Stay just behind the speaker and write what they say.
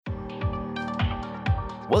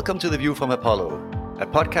Welcome to The View from Apollo, a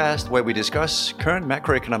podcast where we discuss current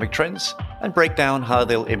macroeconomic trends and break down how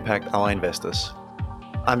they'll impact our investors.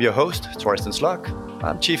 I'm your host, Torsten Slok.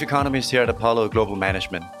 I'm Chief Economist here at Apollo Global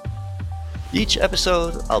Management. Each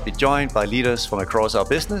episode, I'll be joined by leaders from across our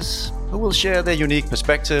business who will share their unique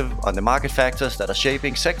perspective on the market factors that are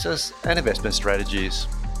shaping sectors and investment strategies.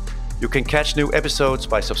 You can catch new episodes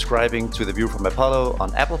by subscribing to The View from Apollo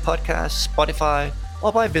on Apple Podcasts, Spotify,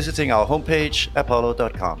 or by visiting our homepage,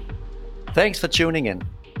 apollo.com. Thanks for tuning in.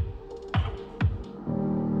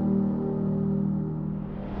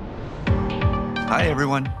 Hi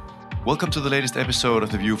everyone. Welcome to the latest episode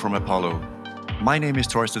of The View from Apollo. My name is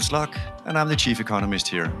Torsten Slok, and I'm the Chief Economist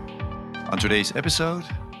here. On today's episode,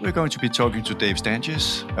 we're going to be talking to Dave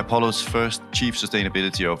Stangis, Apollo's first Chief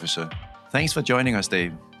Sustainability Officer. Thanks for joining us,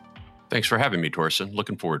 Dave. Thanks for having me, Torsten.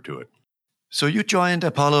 Looking forward to it. So you joined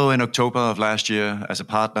Apollo in October of last year as a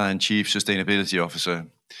partner and Chief Sustainability Officer.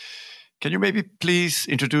 Can you maybe please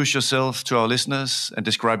introduce yourself to our listeners and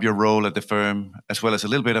describe your role at the firm, as well as a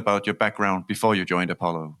little bit about your background before you joined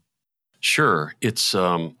Apollo? Sure. It's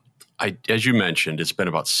as you mentioned, it's been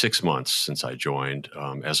about 6 months since I joined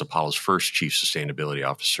as Apollo's first Chief Sustainability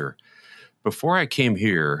Officer. Before I came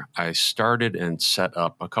here, I started and set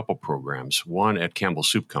up a couple programs, one at Campbell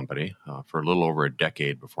Soup Company for a little over a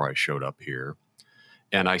decade before I showed up here.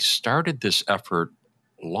 And I started this effort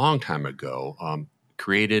a long time ago,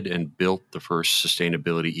 created and built the first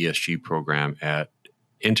sustainability ESG program at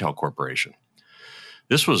Intel Corporation.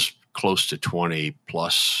 This was close to 20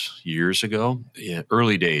 plus years ago, in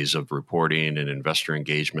early days of reporting and investor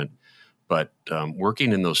engagement. But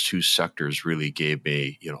working in those two sectors really gave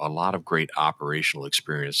me, a lot of great operational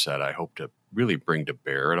experience that I hope to really bring to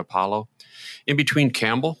bear at Apollo. In between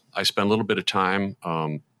Campbell, I spent a little bit of time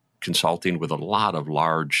consulting with a lot of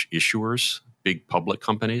large issuers, big public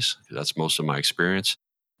companies. That's most of my experience.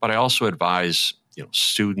 But I also advise,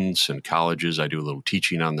 students and colleges. I do a little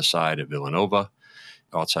teaching on the side at Villanova,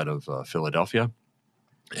 outside of Philadelphia,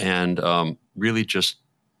 and really just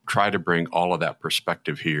try to bring all of that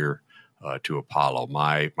perspective here to Apollo.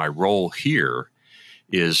 My role here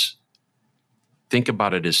is, think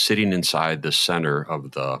about it as sitting inside the center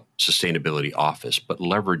of the sustainability office, but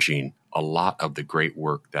leveraging a lot of the great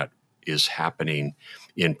work that is happening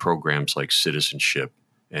in programs like citizenship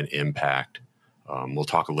and impact. We'll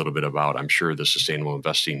talk a little bit about, I'm sure, the sustainable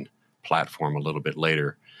investing platform a little bit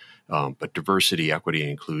later, but diversity, equity,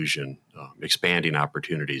 and inclusion, expanding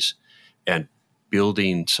opportunities, and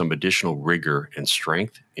building some additional rigor and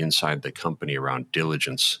strength inside the company around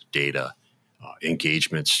diligence, data,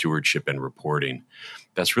 engagement, stewardship, and reporting.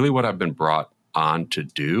 That's really what I've been brought on to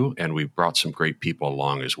do, and we've brought some great people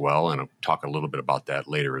along as well, and I'll talk a little bit about that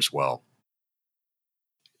later as well.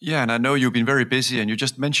 Yeah, and I know you've been very busy, and you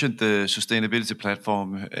just mentioned the sustainability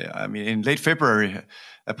platform. In late February,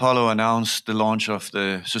 Apollo announced the launch of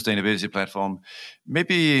the sustainability platform.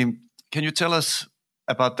 Maybe can you tell us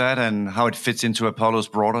about that and how it fits into Apollo's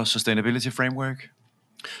broader sustainability framework?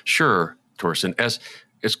 Sure, Torsten.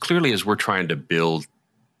 As clearly as we're trying to build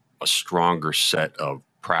a stronger set of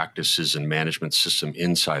practices and management system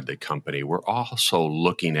inside the company, we're also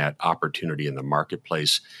looking at opportunity in the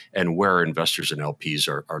marketplace and where investors and LPs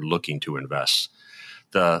are looking to invest.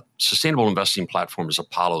 The Sustainable Investing Platform is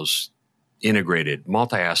Apollo's integrated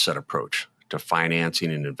multi-asset approach to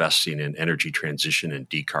financing and investing in energy transition and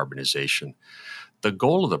decarbonization. The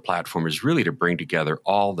goal of the platform is really to bring together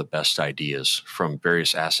all the best ideas from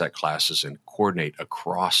various asset classes and coordinate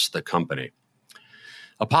across the company.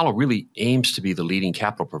 Apollo really aims to be the leading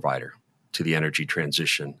capital provider to the energy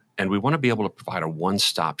transition, and we want to be able to provide a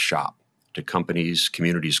one-stop shop to companies,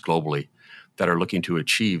 communities globally that are looking to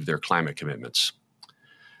achieve their climate commitments.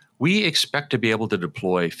 We expect to be able to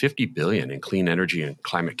deploy $50 billion in clean energy and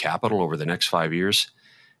climate capital over the next 5 years,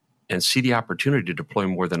 and see the opportunity to deploy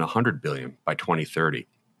more than $100 billion by 2030.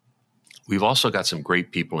 We've also got some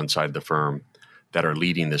great people inside the firm that are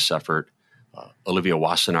leading this effort. Olivia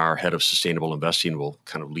Wassenaar, head of sustainable investing, will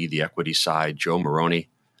kind of lead the equity side. Joe Moroni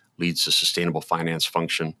leads the sustainable finance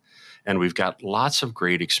function. And we've got lots of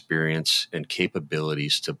great experience and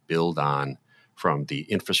capabilities to build on, from the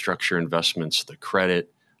infrastructure investments, the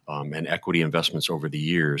credit, and equity investments over the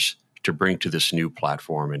years, to bring to this new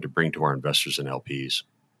platform and to bring to our investors and LPs.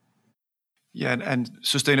 Yeah, and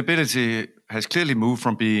sustainability has clearly moved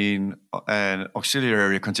from being an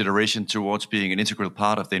auxiliary consideration towards being an integral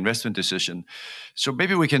part of the investment decision. So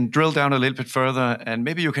maybe we can drill down a little bit further, and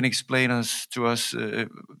maybe you can explain to us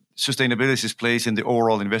sustainability's place in the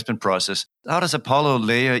overall investment process. How does Apollo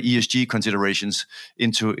layer ESG considerations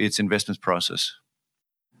into its investment process?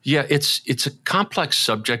 Yeah, it's a complex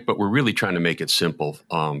subject, but we're really trying to make it simple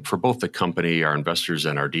for both the company, our investors,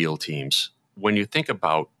 and our deal teams. When you think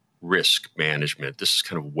about risk management, this is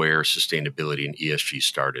kind of where sustainability and ESG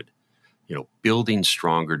started. Building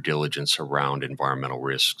stronger diligence around environmental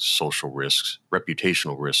risks, social risks,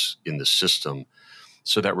 reputational risks in the system,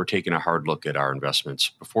 so that we're taking a hard look at our investments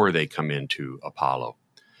before they come into Apollo.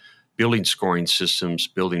 Building scoring systems,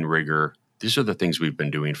 building rigor, these are the things we've been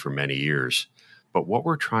doing for many years. But what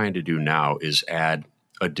we're trying to do now is add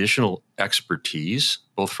additional expertise,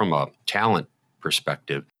 both from a talent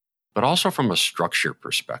perspective, but also from a structure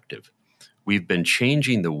perspective. We've been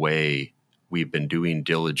changing the way we've been doing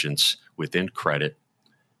diligence within credit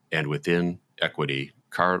and within equity.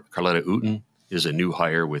 Carletta Uten is a new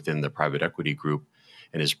hire within the private equity group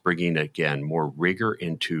and is bringing, again, more rigor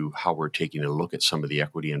into how we're taking a look at some of the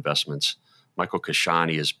equity investments. Michael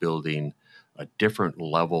Kashani is building a different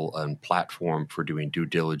level and platform for doing due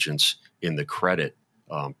diligence in the credit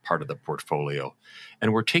part of the portfolio.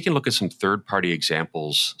 And we're taking a look at some third-party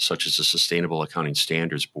examples, such as the Sustainable Accounting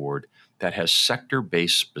Standards Board, that has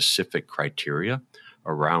sector-based specific criteria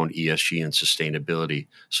around ESG and sustainability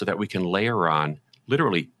so that we can layer on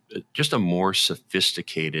literally just a more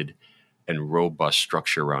sophisticated and robust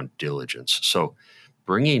structure around diligence. So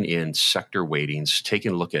bringing in sector weightings,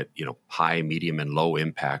 taking a look at high, medium, and low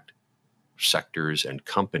impact sectors and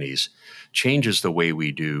companies changes the way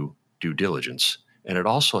we do due diligence. And it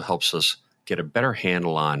also helps us get a better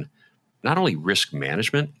handle on not only risk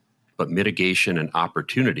management, but mitigation and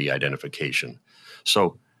opportunity identification.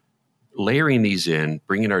 So layering these in,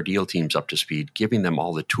 bringing our deal teams up to speed, giving them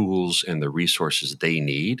all the tools and the resources they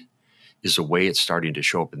need is a way it's starting to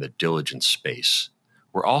show up in the diligence space.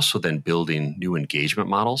 We're also then building new engagement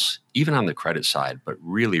models, even on the credit side, but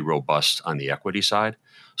really robust on the equity side,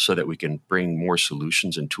 so that we can bring more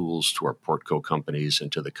solutions and tools to our portco companies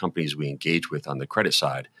and to the companies we engage with on the credit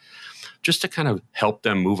side, just to kind of help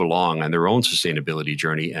them move along on their own sustainability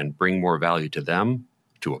journey and bring more value to them,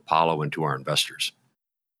 to Apollo, and to our investors.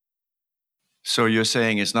 So you're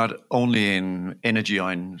saying it's not only in energy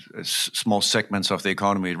or in small segments of the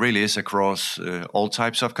economy, it really is across all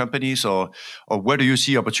types of companies, or where do you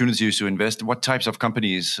see opportunities to invest? What types of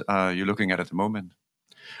companies are you looking at the moment?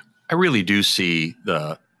 I really do see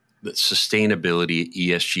the sustainability,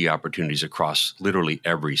 ESG opportunities across literally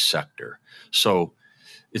every sector. So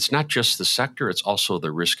it's not just the sector, it's also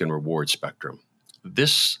the risk and reward spectrum.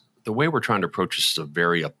 The way we're trying to approach this is a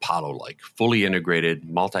very Apollo-like, fully integrated,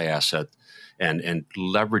 multi-asset, and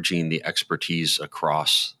leveraging the expertise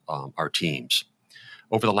across our teams.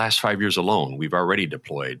 Over the last 5 years alone, we've already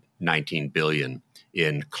deployed $19 billion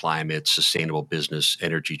in climate, sustainable business,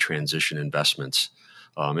 energy transition investments.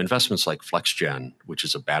 Investments like FlexGen, which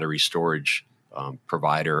is a battery storage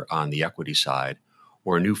provider on the equity side,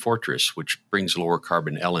 or New Fortress, which brings lower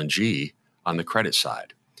carbon LNG on the credit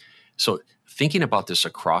side. So thinking about this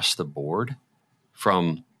across the board,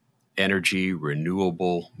 from energy,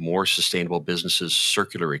 renewable, more sustainable businesses,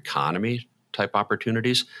 circular economy type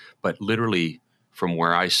opportunities, but literally from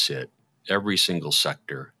where I sit, every single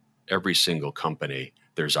sector, every single company,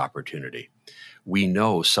 there's opportunity. We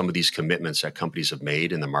know some of these commitments that companies have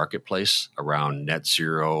made in the marketplace around net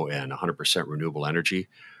zero and 100% renewable energy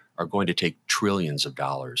are going to take trillions of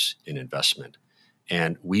dollars in investment.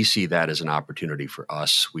 And we see that as an opportunity for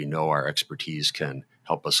us. We know our expertise can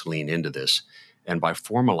help us lean into this. And by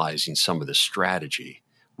formalizing some of the strategy,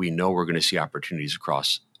 we know we're going to see opportunities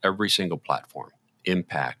across every single platform: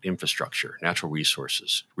 impact, infrastructure, natural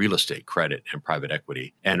resources, real estate, credit, and private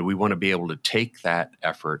equity. And we want to be able to take that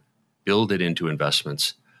effort, build it into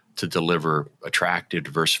investments to deliver attractive,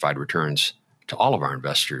 diversified returns to all of our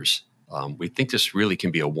investors. We think this really can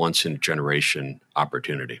be a once-in-a-generation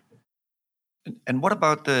opportunity. And what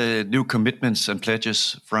about the new commitments and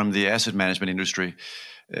pledges from the asset management industry?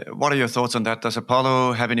 What are your thoughts on that? Does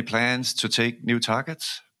Apollo have any plans to take new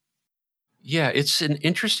targets? Yeah, it's an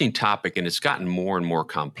interesting topic, and it's gotten more and more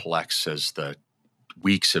complex as the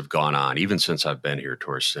weeks have gone on, even since I've been here,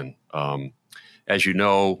 Torsten. As you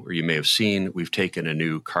know, or you may have seen, we've taken a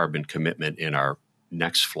new carbon commitment in our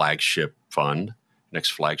next flagship fund,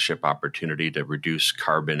 next flagship opportunity to reduce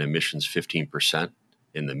carbon emissions 15%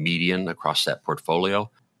 in the median across that portfolio.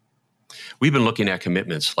 We've been looking at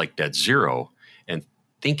commitments like net zero and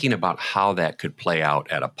thinking about how that could play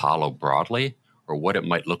out at Apollo broadly, or what it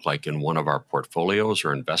might look like in one of our portfolios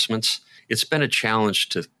or investments. It's been a challenge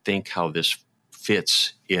to think how this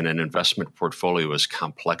fits in an investment portfolio as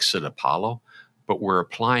complex as Apollo, but we're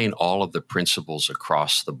applying all of the principles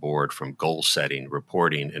across the board, from goal setting,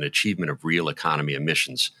 reporting, and achievement of real economy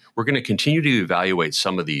emissions. We're going to continue to evaluate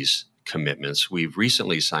some of these commitments. We've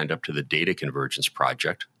recently signed up to the Data Convergence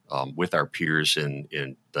Project with our peers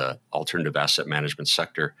in the alternative asset management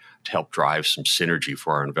sector to help drive some synergy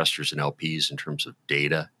for our investors and LPs in terms of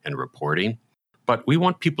data and reporting. But we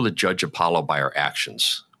want people to judge Apollo by our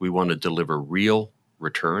actions. We want to deliver real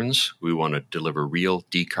returns. We want to deliver real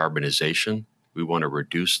decarbonization. We want to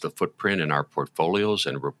reduce the footprint in our portfolios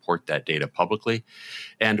and report that data publicly.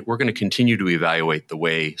 And we're going to continue to evaluate the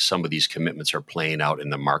way some of these commitments are playing out in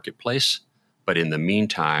the marketplace. But in the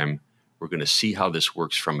meantime, we're going to see how this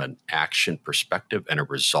works from an action perspective and a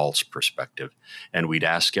results perspective. And we'd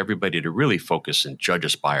ask everybody to really focus and judge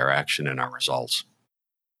us by our action and our results.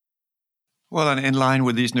 Well, and in line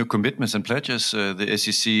with these new commitments and pledges, the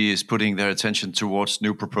SEC is putting their attention towards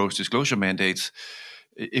new proposed disclosure mandates.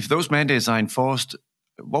 If those mandates are enforced,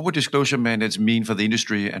 what would disclosure mandates mean for the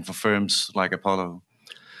industry and for firms like Apollo?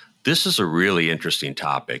 This is a really interesting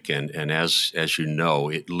topic. And as you know,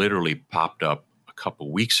 it literally popped up a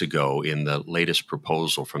couple weeks ago in the latest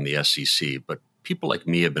proposal from the SEC. But people like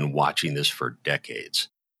me have been watching this for decades.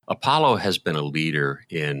 Apollo has been a leader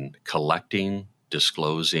in collecting,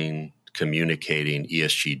 disclosing, communicating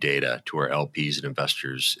ESG data to our LPs and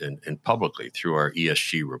investors and publicly through our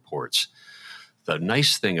ESG reports. The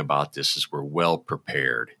nice thing about this is we're well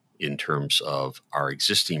prepared in terms of our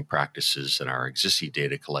existing practices and our existing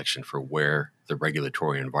data collection for where the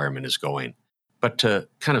regulatory environment is going. But to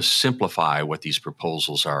kind of simplify what these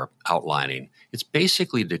proposals are outlining, it's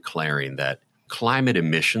basically declaring that climate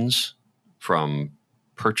emissions from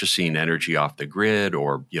purchasing energy off the grid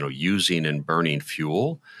or using and burning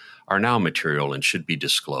fuel are now material and should be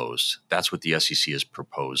disclosed. That's what the SEC is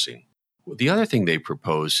proposing. The other thing they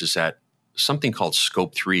propose is that something called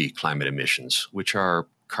Scope 3 climate emissions, which are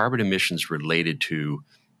carbon emissions related to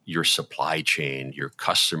your supply chain, your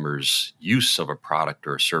customers' use of a product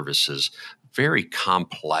or services, very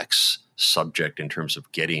complex subject in terms of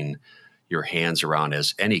getting your hands around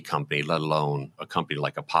as any company, let alone a company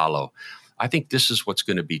like Apollo. I think this is what's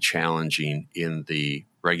going to be challenging in the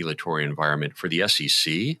regulatory environment for the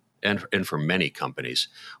SEC and for many companies.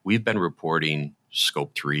 We've been reporting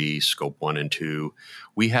Scope 3, Scope 1 and 2.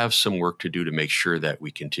 We have some work to do to make sure that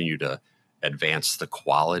we continue to advance the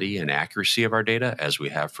quality and accuracy of our data as we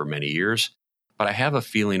have for many years. But I have a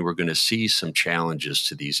feeling we're going to see some challenges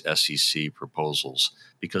to these SEC proposals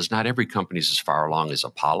because not every company is as far along as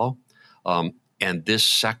Apollo. And this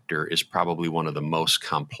sector is probably one of the most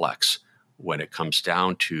complex when it comes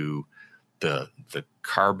down to the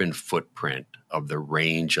carbon footprint of the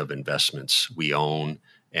range of investments we own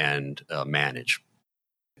and manage.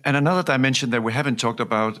 And another dimension that we haven't talked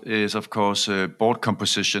about is, of course, board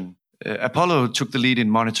composition. Apollo took the lead in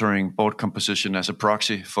monitoring board composition as a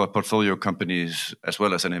proxy for portfolio companies as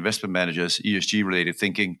well as an investment manager's ESG-related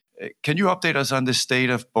thinking. Can you update us on the state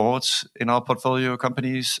of boards in our portfolio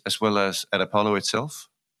companies as well as at Apollo itself?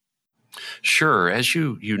 Sure. As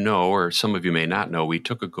you know, or some of you may not know, we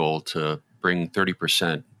took a goal to bring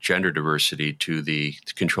 30% gender diversity to the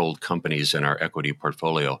controlled companies in our equity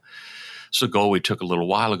portfolio. It's a goal we took a little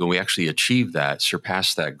while ago. We actually achieved that,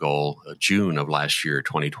 surpassed that goal June of last year,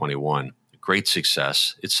 2021. Great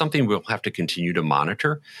success. It's something we'll have to continue to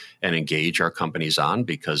monitor and engage our companies on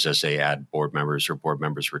because as they add board members or board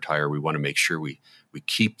members retire, we want to make sure we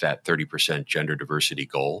keep that 30% gender diversity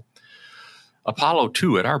goal. Apollo,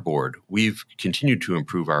 too, at our board, we've continued to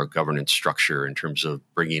improve our governance structure in terms of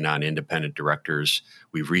bringing on independent directors.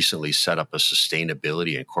 We've recently set up a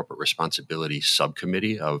sustainability and corporate responsibility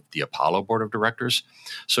subcommittee of the Apollo board of directors.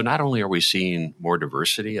 So not only are we seeing more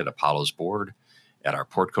diversity at Apollo's board, at our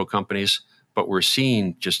portco companies, but we're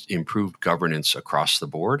seeing just improved governance across the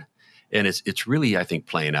board. And it's really, I think,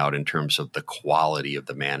 playing out in terms of the quality of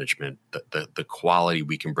the management, the quality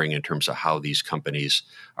we can bring in terms of how these companies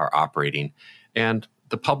are operating. And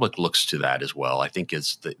the public looks to that as well. I think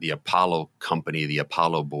it's the Apollo company, the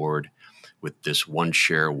Apollo board, with this one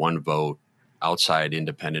share, one vote, outside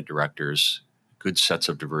independent directors, good sets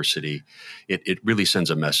of diversity. It really sends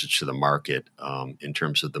a message to the market in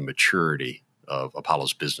terms of the maturity of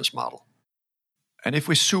Apollo's business model. And if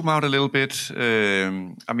we zoom out a little bit,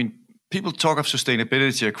 people talk of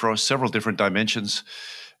sustainability across several different dimensions.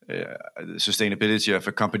 The sustainability of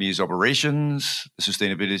a company's operations, the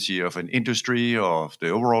sustainability of an industry, of the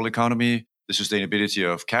overall economy, the sustainability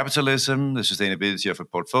of capitalism, the sustainability of a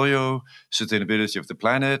portfolio, sustainability of the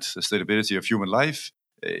planet, the sustainability of human life.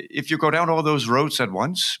 If you go down all those roads at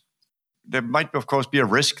once, there might, of course, be a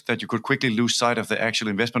risk that you could quickly lose sight of the actual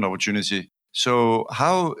investment opportunity. So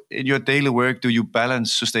how, in your daily work, do you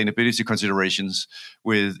balance sustainability considerations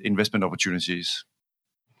with investment opportunities?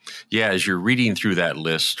 Yeah, as you're reading through that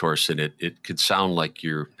list, Torsten, it could sound like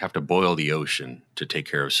you have to boil the ocean to take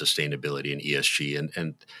care of sustainability and ESG,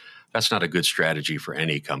 and that's not a good strategy for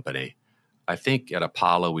any company. I think at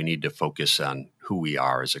Apollo, we need to focus on who we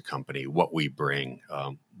are as a company, what we bring,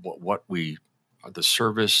 what we, the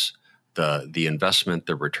service, the investment,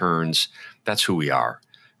 the returns. That's who we are,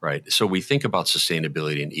 right? So we think about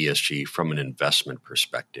sustainability and ESG from an investment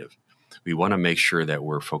perspective. We want to make sure that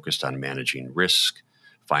we're focused on managing risk,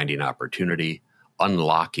 finding opportunity,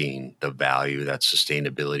 unlocking the value that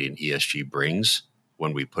sustainability and ESG brings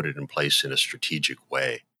when we put it in place in a strategic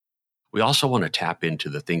way. We also want to tap into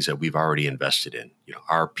the things that we've already invested in,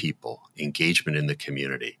 our people, engagement in the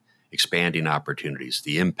community, expanding opportunities,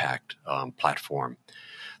 the impact platform,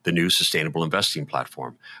 the new sustainable investing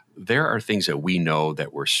platform. There are things that we know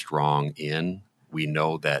that we're strong in. We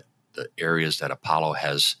know that the areas that Apollo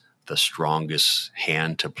has the strongest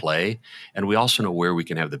hand to play, and we also know where we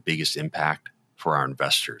can have the biggest impact for our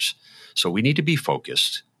investors. So we need to be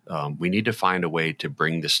focused. We need to find a way to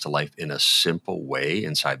bring this to life in a simple way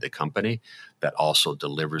inside the company that also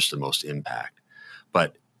delivers the most impact.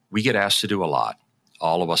 But we get asked to do a lot.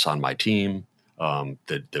 All of us on my team,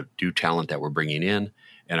 the new talent that we're bringing in,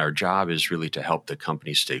 and our job is really to help the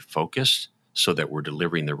company stay focused so that we're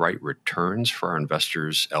delivering the right returns for our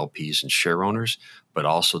investors, LPs, and share owners, but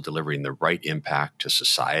also delivering the right impact to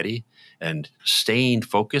society. And staying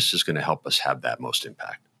focused is going to help us have that most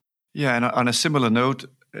impact. Yeah, and on a similar note,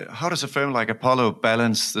 how does a firm like Apollo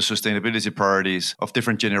balance the sustainability priorities of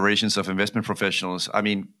different generations of investment professionals? I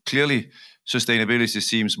mean, clearly, sustainability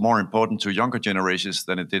seems more important to younger generations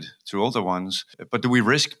than it did to older ones. But do we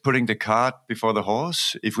risk putting the cart before the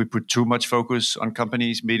horse if we put too much focus on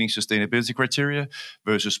companies meeting sustainability criteria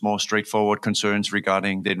versus more straightforward concerns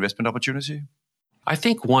regarding the investment opportunity? I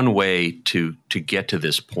think one way to get to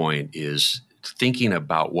this point is thinking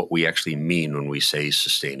about what we actually mean when we say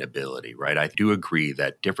sustainability, right? I do agree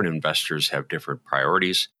that different investors have different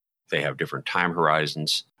priorities. They have different time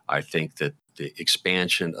horizons. I think that the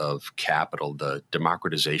expansion of capital, the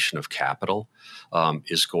democratization of capital,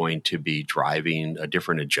 is going to be driving a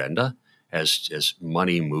different agenda as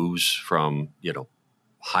money moves from,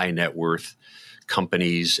 high net worth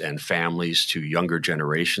companies and families to younger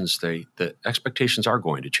generations. The expectations are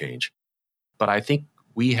going to change. But I think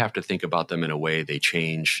we have to think about them in a way they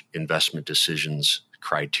change investment decisions,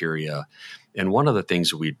 criteria. And one of the things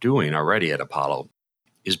that we're doing already at Apollo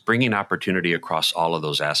is bringing opportunity across all of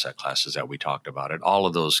those asset classes that we talked about and all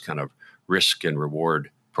of those kind of risk and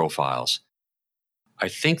reward profiles. I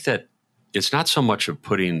think that it's not so much of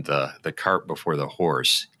putting the cart before the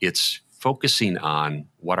horse. It's focusing on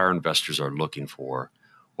what our investors are looking for,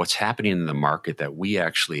 what's happening in the market that we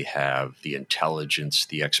actually have the intelligence,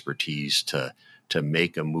 the expertise to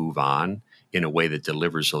make a move on in a way that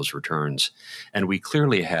delivers those returns. And we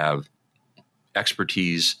clearly have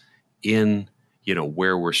expertise in,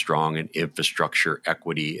 where we're strong in infrastructure,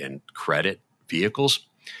 equity, and credit vehicles.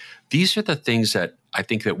 These are the things that I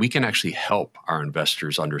think that we can actually help our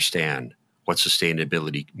investors understand what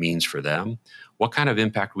sustainability means for them, what kind of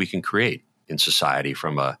impact we can create in society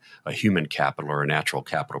from a human capital or a natural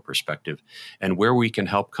capital perspective, and where we can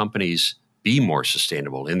help companies be more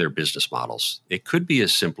sustainable in their business models. It could be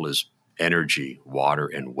as simple as energy, water,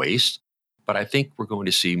 and waste, but I think we're going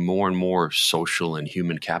to see more and more social and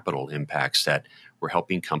human capital impacts that we're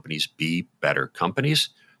helping companies be better companies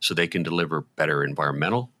so they can deliver better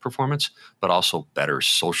environmental performance, but also better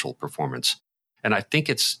social performance. And I think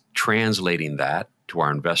it's translating that to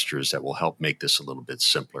our investors that will help make this a little bit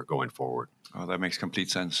simpler going forward. Oh, that makes complete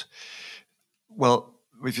sense. Well,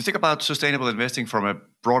 if you think about sustainable investing from a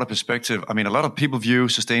broader perspective, I mean, a lot of people view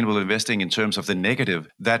sustainable investing in terms of the negative,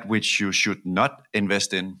 that which you should not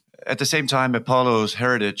invest in. At the same time, Apollo's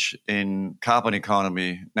heritage in carbon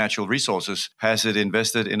economy, natural resources, has it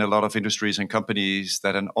invested in a lot of industries and companies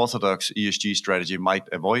that an orthodox ESG strategy might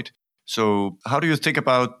avoid. So how do you think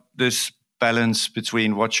about this balance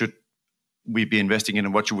between what should we be investing in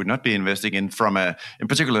and what you would not be investing in in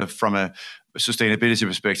particular from a sustainability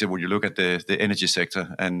perspective when you look at the energy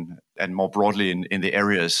sector and more broadly in the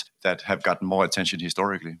areas that have gotten more attention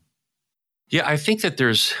historically? Yeah, I think that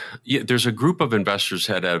there's a group of investors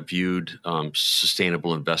that have viewed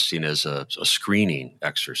sustainable investing as a screening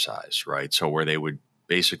exercise, right? So where they would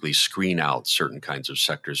basically screen out certain kinds of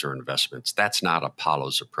sectors or investments. That's not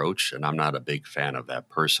Apollo's approach, and I'm not a big fan of that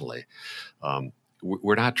personally.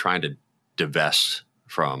 We're not trying to divest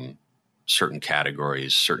from certain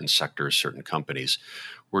categories, certain sectors, certain companies.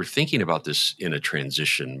 We're thinking about this in a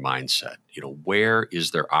transition mindset. Where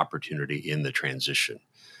is there opportunity in the transition?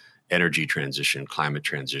 Energy transition, climate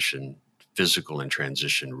transition, physical and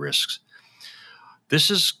transition risks. This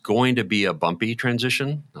is going to be a bumpy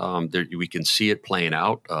transition. We can see it playing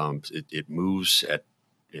out. It moves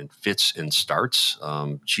in fits and starts.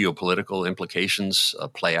 Geopolitical implications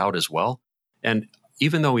play out as well. And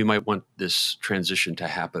even though we might want this transition to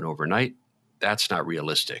happen overnight, that's not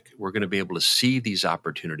realistic. We're going to be able to see these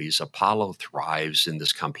opportunities. Apollo thrives in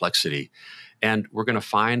this complexity. And we're going to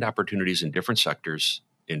find opportunities in different sectors,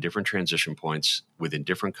 in different transition points, within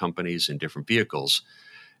different companies, in different vehicles.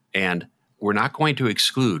 And we're not going to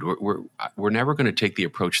exclude. We're never going to take the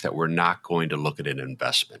approach that we're not going to look at an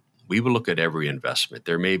investment. We will look at every investment.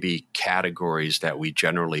 There may be categories that we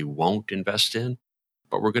generally won't invest in,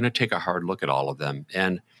 but we're going to take a hard look at all of them.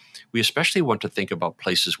 And we especially want to think about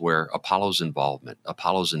places where Apollo's involvement,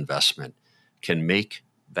 Apollo's investment can make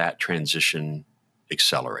that transition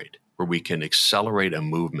accelerate, where we can accelerate a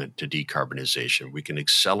movement to decarbonization. We can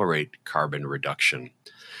accelerate carbon reduction.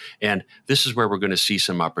 And this is where we're going to see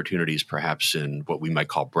some opportunities, perhaps in what we might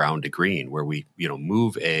call brown to green, where we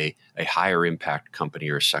move a higher impact company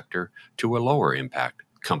or sector to a lower impact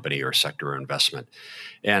company or sector or investment.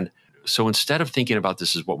 And so instead of thinking about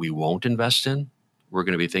this as what we won't invest in, we're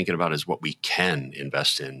going to be thinking about as what we can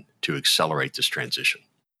invest in to accelerate this transition.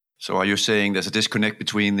 So are you saying there's a disconnect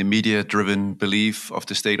between the media-driven belief of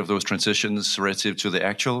the state of those transitions relative to the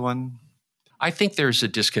actual one? I think there's a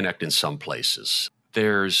disconnect in some places.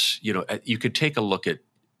 You could take a look at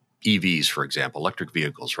EVs, for example, electric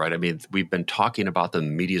vehicles, right? I mean, we've been talking about them,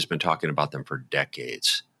 the media's been talking about them for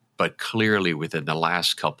decades, but clearly within the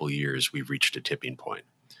last couple of years, we've reached a tipping point.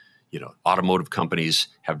 Automotive companies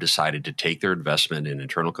have decided to take their investment in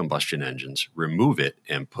internal combustion engines, remove it,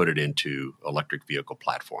 and put it into electric vehicle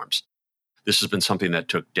platforms. This has been something that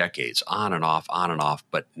took decades, on and off,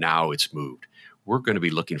 but now it's moved. We're going to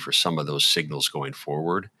be looking for some of those signals going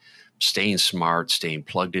forward, staying smart, staying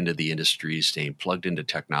plugged into the industry, staying plugged into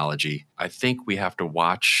technology. I think we have to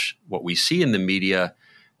watch what we see in the media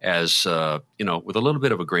as, with a little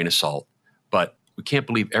bit of a grain of salt, but we can't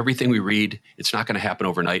believe everything we read. It's not going to happen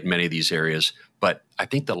overnight in many of these areas, but I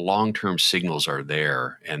think the long-term signals are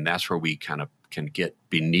there, and that's where we kind of can get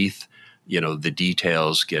beneath, the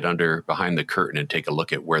details, get behind the curtain, and take a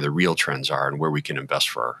look at where the real trends are and where we can invest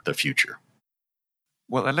for the future.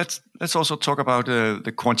 Well, and let's also talk about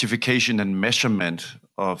the quantification and measurement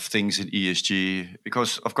of things in ESG,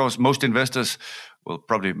 because of course most investors, well,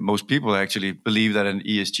 probably most people actually believe that an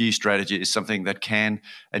ESG strategy is something that can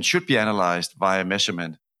and should be analyzed via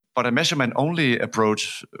measurement. But a measurement-only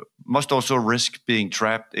approach must also risk being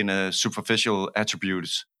trapped in a superficial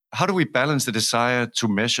attributes. How do we balance the desire to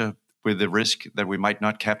measure with the risk that we might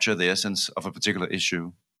not capture the essence of a particular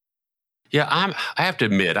issue? Yeah, I have to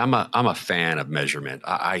admit, I'm a fan of measurement.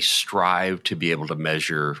 I strive to be able to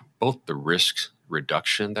measure both the risk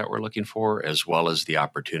reduction that we're looking for as well as the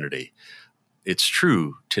opportunity. It's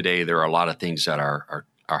true today there are a lot of things that are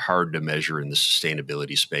hard to measure in the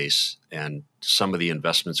sustainability space, and some of the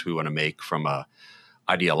investments we want to make from a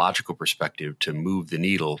ideological perspective to move the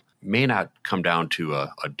needle may not come down to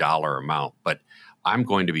a dollar amount, but I'm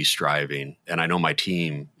going to be striving, and I know my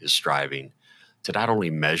team is striving, to not only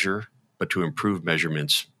measure but to improve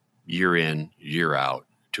measurements year in, year out,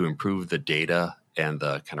 to improve the data and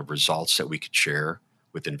the kind of results that we could share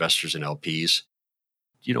with investors and LPs.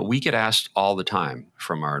 We get asked all the time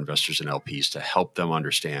from our investors and LPs to help them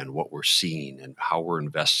understand what we're seeing and how we're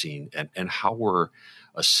investing and how we're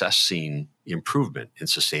assessing improvement in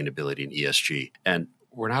sustainability and ESG. And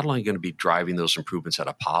we're not only going to be driving those improvements at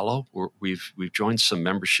Apollo, we've joined some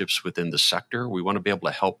memberships within the sector. We want to be able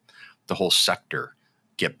to help the whole sector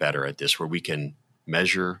get better at this, where we can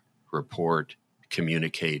measure, report,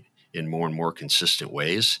 communicate in more and more consistent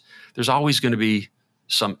ways. There's always going to be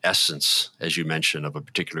some essence, as you mentioned, of a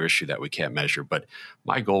particular issue that we can't measure. But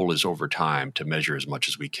my goal is over time to measure as much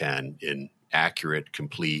as we can in accurate,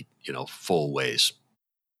 complete, full ways.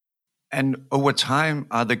 And over time,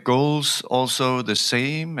 are the goals also the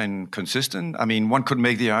same and consistent? I mean, one could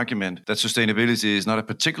make the argument that sustainability is not a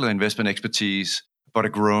particular investment expertise, but a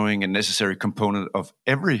growing and necessary component of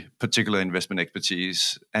every particular investment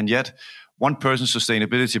expertise. And yet, one person's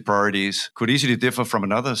sustainability priorities could easily differ from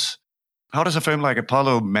another's. How does a firm like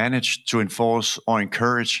Apollo manage to enforce or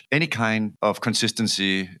encourage any kind of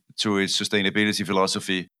consistency to its sustainability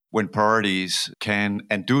philosophy when priorities can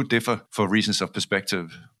and do differ for reasons of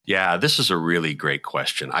perspective? Yeah, this is a really great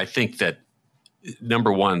question. I think that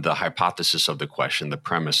number one, the hypothesis of the question, the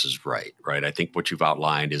premise is right? I think what you've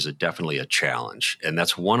outlined is definitely a challenge. And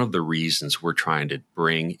that's one of the reasons we're trying to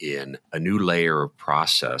bring in a new layer of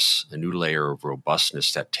process, a new layer of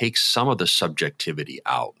robustness that takes some of the subjectivity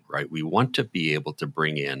out, right? We want to be able to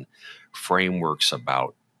bring in frameworks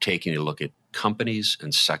about taking a look at companies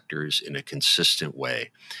and sectors in a consistent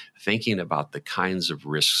way, thinking about the kinds of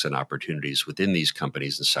risks and opportunities within these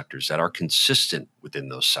companies and sectors that are consistent within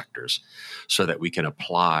those sectors so that we can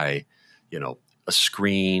apply, a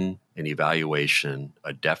screen, an evaluation,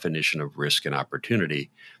 a definition of risk and opportunity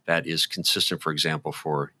that is consistent, for example,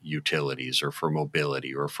 for utilities or for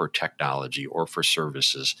mobility or for technology or for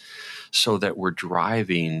services, so that we're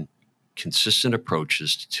driving consistent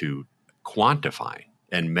approaches to quantifying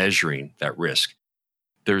and measuring that risk.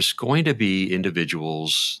 There's going to be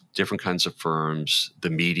individuals, different kinds of firms, the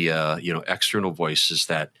media, external voices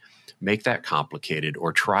that make that complicated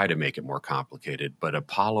or try to make it more complicated. But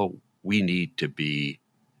Apollo, we need to be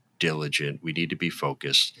diligent. We need to be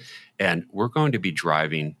focused. And we're going to be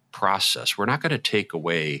driving process. We're not going to take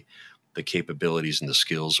away the capabilities and the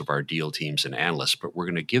skills of our deal teams and analysts, but we're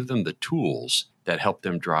going to give them the tools that help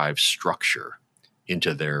them drive structure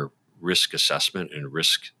into their risk assessment and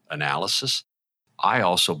risk analysis. I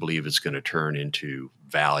also believe it's going to turn into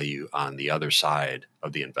value on the other side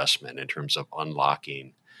of the investment in terms of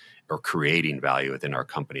unlocking or creating value within our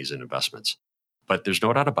companies and investments. But there's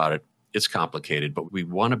no doubt about it, it's complicated, but we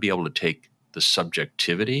want to be able to take the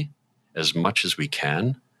subjectivity as much as we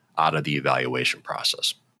can out of the evaluation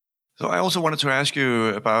process. So I also wanted to ask you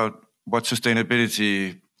about what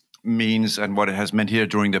sustainability means and what it has meant here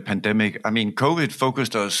during the pandemic. I mean, COVID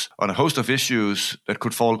focused us on a host of issues that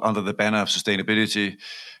could fall under the banner of sustainability.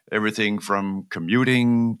 Everything from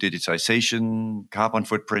commuting, digitization, carbon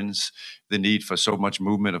footprints, the need for so much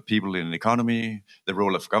movement of people in an economy, the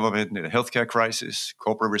role of government in a healthcare crisis,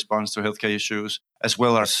 corporate response to healthcare issues, as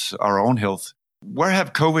well as our own health. Where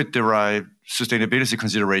have COVID-derived sustainability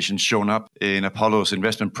considerations shown up in Apollo's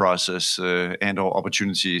investment process and/or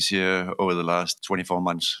opportunities here over the last 24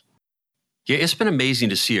 months? Yeah, it's been amazing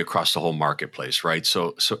to see across the whole marketplace, right?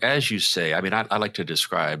 So as you say, I mean, I like to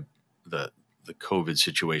describe the COVID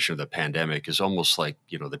situation or the pandemic is almost like,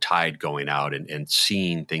 the tide going out and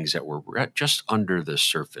seeing things that were just under the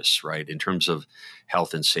surface, right? In terms of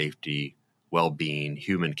health and safety, well-being,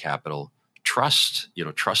 human capital, trust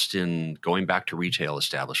in going back to retail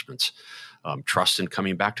establishments, trust in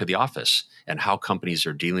coming back to the office and how companies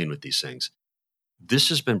are dealing with these things. This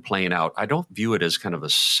has been playing out. I don't view it as kind of a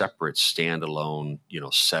separate standalone,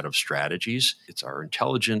 set of strategies. It's our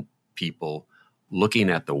intelligent people looking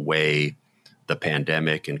at the way the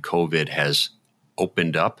pandemic and COVID has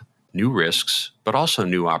opened up new risks, but also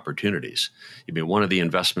new opportunities. I mean, one of the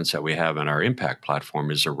investments that we have in our impact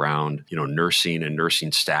platform is around, nursing and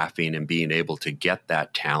nursing staffing and being able to get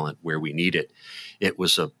that talent where we need it. It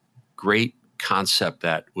was a great concept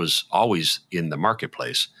that was always in the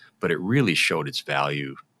marketplace, but it really showed its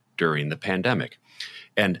value during the pandemic.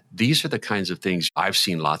 And these are the kinds of things I've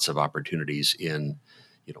seen lots of opportunities in,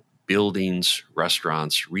 buildings,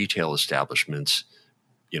 restaurants, retail establishments,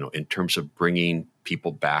 in terms of bringing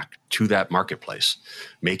people back to that marketplace,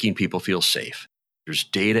 making people feel safe. There's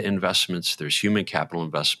data investments, there's human capital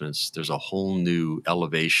investments, there's a whole new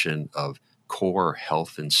elevation of core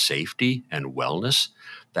health and safety and wellness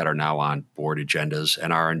that are now on board agendas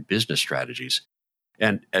and are in business strategies.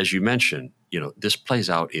 And as you mentioned, this plays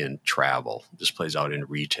out in travel, this plays out in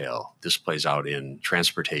retail, this plays out in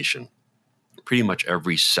transportation. Pretty much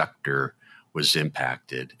every sector was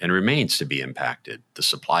impacted and remains to be impacted. The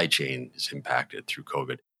supply chain is impacted through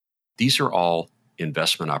COVID. These are all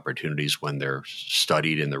investment opportunities when they're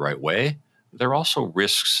studied in the right way. They're also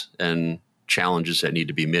risks and challenges that need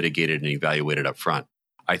to be mitigated and evaluated up front.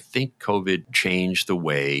 I think COVID changed the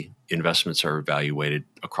way investments are evaluated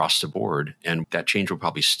across the board, and that change will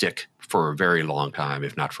probably stick for a very long time,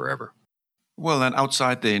 if not forever. Well, and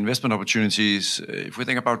outside the investment opportunities, if we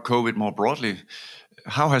think about COVID more broadly,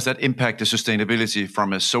 how has that impacted sustainability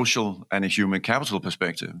from a social and a human capital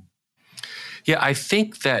perspective? Yeah, I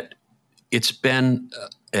think that it's been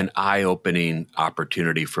an eye-opening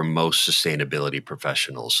opportunity for most sustainability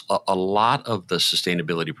professionals. A lot of the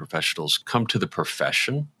sustainability professionals come to the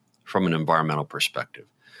profession from an environmental perspective,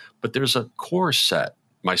 but there's a core set,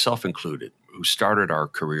 myself included, who started our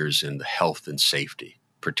careers in the health and safety,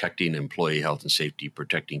 protecting employee health and safety,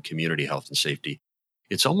 protecting community health and safety.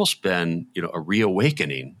 It's almost been, a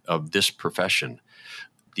reawakening of this profession.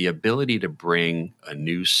 The ability to bring a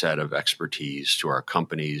new set of expertise to our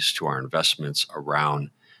companies, to our investments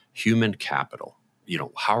around human capital.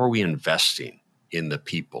 How are we investing in the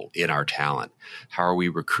people, in our talent? How are we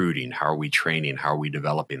recruiting? How are we training? How are we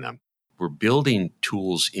developing them? We're building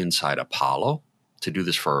tools inside Apollo to do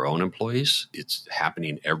this for our own employees. It's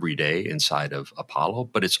happening every day inside of Apollo,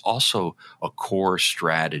 but it's also a core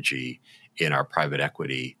strategy in our private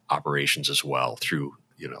equity operations as well through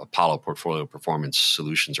Apollo Portfolio Performance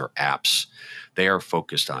Solutions or apps, they are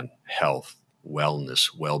focused on health, wellness,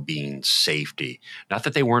 well-being, safety. Not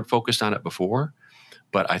that they weren't focused on it before,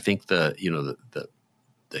 but I think the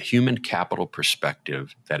human capital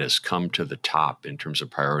perspective that has come to the top in terms of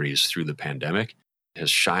priorities through the pandemic has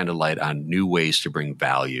shined a light on new ways to bring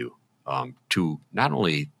value to not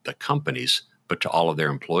only the companies, but to all of their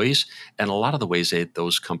employees, and a lot of the ways that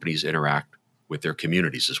those companies interact with their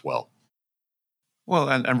communities as well. Well,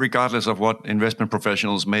 and regardless of what investment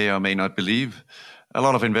professionals may or may not believe, a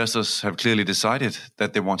lot of investors have clearly decided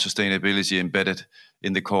that they want sustainability embedded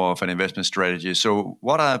in the core of an investment strategy. So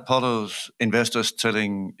what are Apollo's investors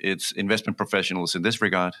telling its investment professionals in this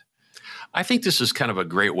regard? I think this is kind of a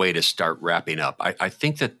great way to start wrapping up. I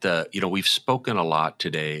think that we've spoken a lot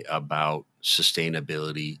today about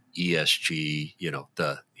sustainability, ESG,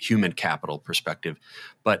 the human capital perspective,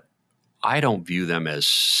 but I don't view them as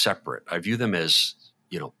separate. I view them as,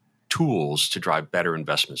 tools to drive better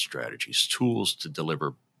investment strategies, tools to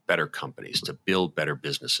deliver better companies, to build better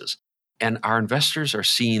businesses. And our investors are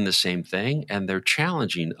seeing the same thing, and they're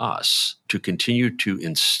challenging us to continue to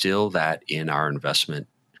instill that in our investment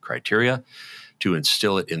criteria, to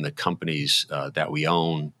instill it in the companies that we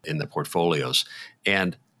own in the portfolios.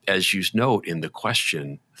 And as you note in the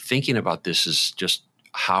question, thinking about this is just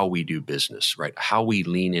how we do business, right? How we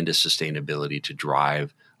lean into sustainability to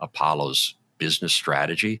drive Apollo's business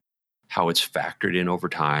strategy, how it's factored in over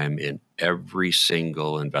time in every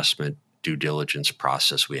single investment due diligence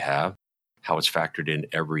process we have, how it's factored in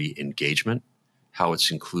every engagement, how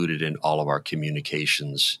it's included in all of our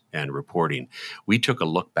communications and reporting. We took a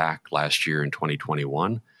look back last year in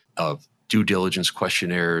 2021 of due diligence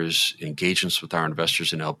questionnaires, engagements with our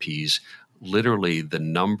investors and LPs. Literally, the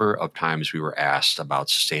number of times we were asked about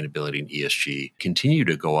sustainability and ESG continue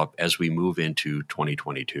to go up as we move into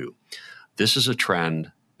 2022. This is a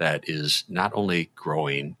trend that is not only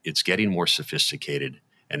growing, it's getting more sophisticated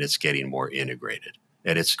and it's getting more integrated.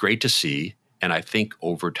 And it's great to see. And I think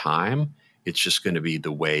over time, it's just going to be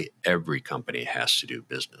the way every company has to do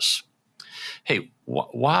business. Hey,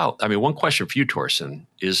 one question for you, Torsten,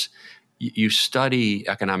 is you study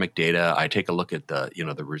economic data. I take a look at the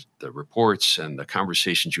reports and the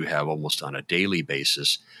conversations you have almost on a daily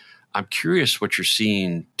basis. I'm curious what you're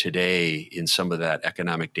seeing today in some of that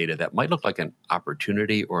economic data that might look like an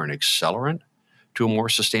opportunity or an accelerant to a more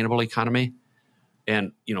sustainable economy.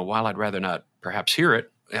 And while I'd rather not perhaps hear it,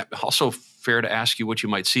 also fair to ask you what you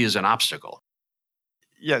might see as an obstacle.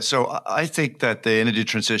 Yeah, so I think that the energy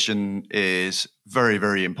transition is very,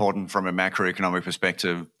 very important from a macroeconomic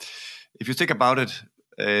perspective. If you think about it,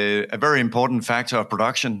 a very important factor of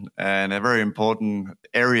production and a very important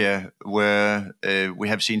area where we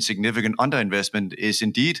have seen significant underinvestment is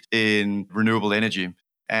indeed in renewable energy.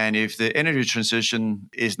 And if the energy transition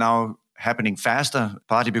is now happening faster,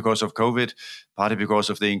 partly because of COVID, partly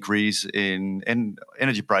because of the increase in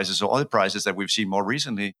energy prices or oil prices that we've seen more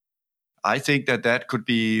recently, I think that could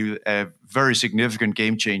be a very significant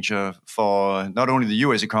game changer for not only the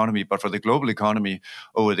US economy, but for the global economy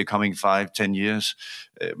over the coming 5-10 years.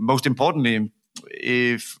 Most importantly,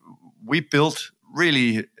 if we build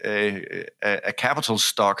really a capital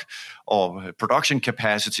stock or production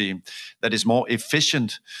capacity that is more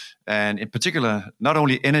efficient, and in particular, not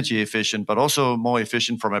only energy efficient, but also more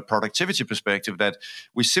efficient from a productivity perspective, that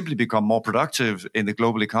we simply become more productive in the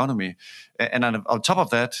global economy. And on top of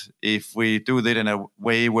that, if we do that in a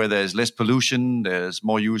way where there's less pollution, there's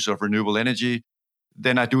more use of renewable energy,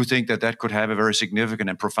 then I do think that could have a very significant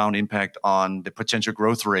and profound impact on the potential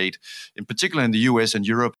growth rate, in particular in the US and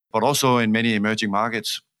Europe, but also in many emerging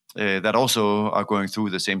markets that also are going through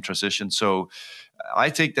the same transition. So I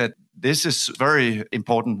think that this is very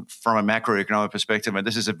important from a macroeconomic perspective, and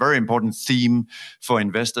this is a very important theme for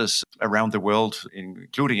investors around the world,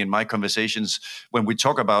 including in my conversations. When we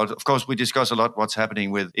talk about, of course, we discuss a lot what's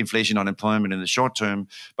happening with inflation, unemployment in the short term,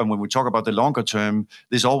 but when we talk about the longer term,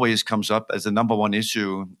 this always comes up as the number one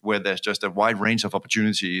issue, where there's just a wide range of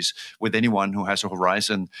opportunities with anyone who has a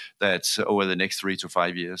horizon that's over the next 3 to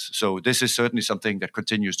 5 years. So this is certainly something that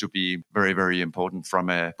continues to be very, very important from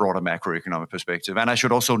a broader macroeconomic perspective. And I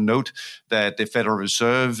should also note that the Federal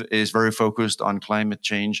Reserve is very focused on climate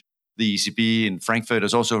change. The ECB in Frankfurt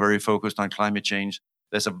is also very focused on climate change.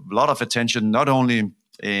 There's a lot of attention, not only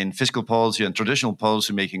in fiscal policy and traditional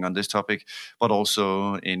policy making on this topic, but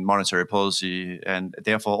also in monetary policy, and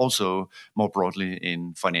therefore also more broadly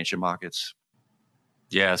in financial markets.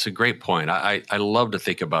 Yeah, it's a great point. I love to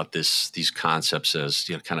think about these concepts as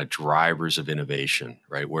kind of drivers of innovation,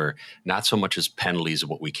 right? Where not so much as penalties of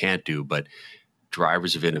what we can't do, but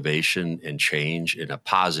drivers of innovation and change in a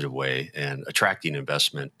positive way, and attracting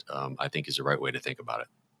investment, I think, is the right way to think about it.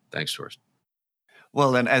 Thanks, Torsten.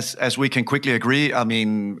 Well, and as we can quickly agree, I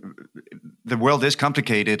mean, the world is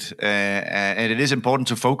complicated, and it is important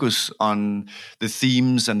to focus on the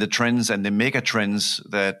themes and the trends and the mega trends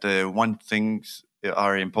that one thinks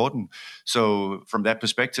are important. So from that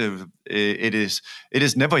perspective, it is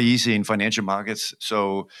never easy in financial markets.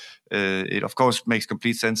 So it of course makes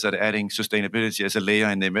complete sense that adding sustainability as a layer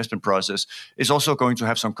in the investment process is also going to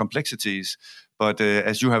have some complexities. But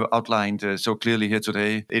as you have outlined so clearly here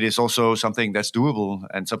today, it is also something that's doable,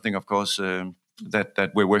 and something, of course,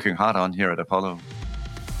 that we're working hard on here at Apollo.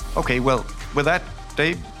 Okay, well, with that,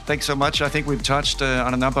 Dave, thanks so much. I think we've touched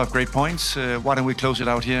on a number of great points. Why don't we close it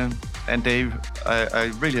out here? And Dave,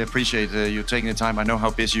 I really appreciate you taking the time. I know how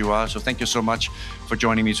busy you are, so thank you so much for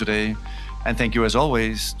joining me today. And thank you, as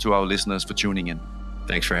always, to our listeners for tuning in.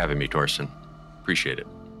 Thanks for having me, Torsten. Appreciate it.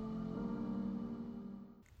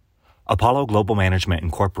 Apollo Global Management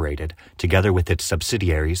Incorporated, together with its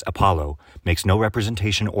subsidiaries Apollo, makes no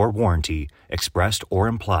representation or warranty, expressed or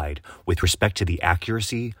implied, with respect to the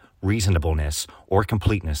accuracy, reasonableness, or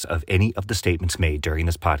completeness of any of the statements made during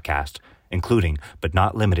this podcast, including, but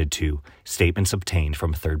not limited to, statements obtained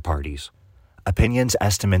from third parties. Opinions,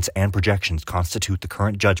 estimates, and projections constitute the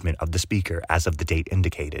current judgment of the speaker as of the date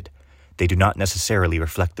indicated. They do not necessarily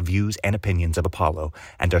reflect the views and opinions of Apollo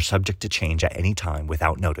and are subject to change at any time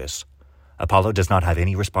without notice. Apollo does not have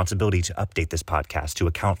any responsibility to update this podcast to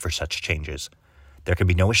account for such changes. There can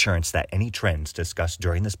be no assurance that any trends discussed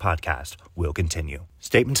during this podcast will continue.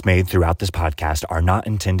 Statements made throughout this podcast are not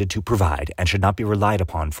intended to provide and should not be relied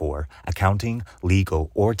upon for accounting,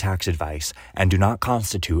 legal, or tax advice, and do not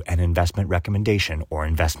constitute an investment recommendation or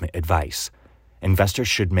investment advice. Investors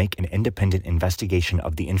should make an independent investigation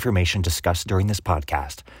of the information discussed during this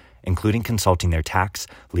podcast, including consulting their tax,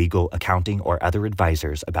 legal, accounting, or other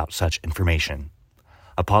advisors about such information.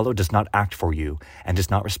 Apollo does not act for you and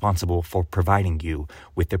is not responsible for providing you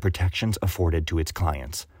with the protections afforded to its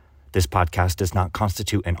clients. This podcast does not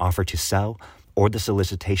constitute an offer to sell or the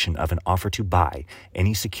solicitation of an offer to buy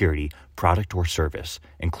any security, product, or service,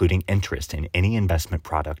 including interest in any investment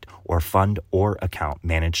product or fund or account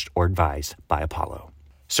managed or advised by Apollo.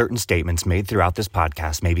 Certain statements made throughout this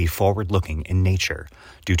podcast may be forward-looking in nature.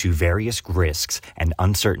 Due to various risks and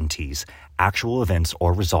uncertainties, actual events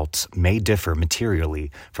or results may differ materially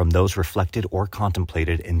from those reflected or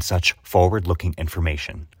contemplated in such forward-looking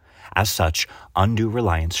information. As such, undue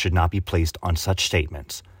reliance should not be placed on such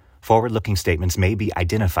statements. Forward-looking statements may be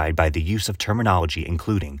identified by the use of terminology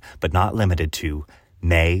including, but not limited to,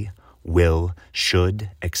 may, will,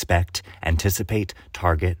 should, expect, anticipate,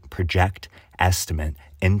 target, project, estimate,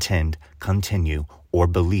 intend, continue, or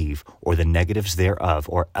believe, or the negatives thereof,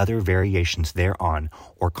 or other variations thereon,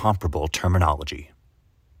 or comparable terminology.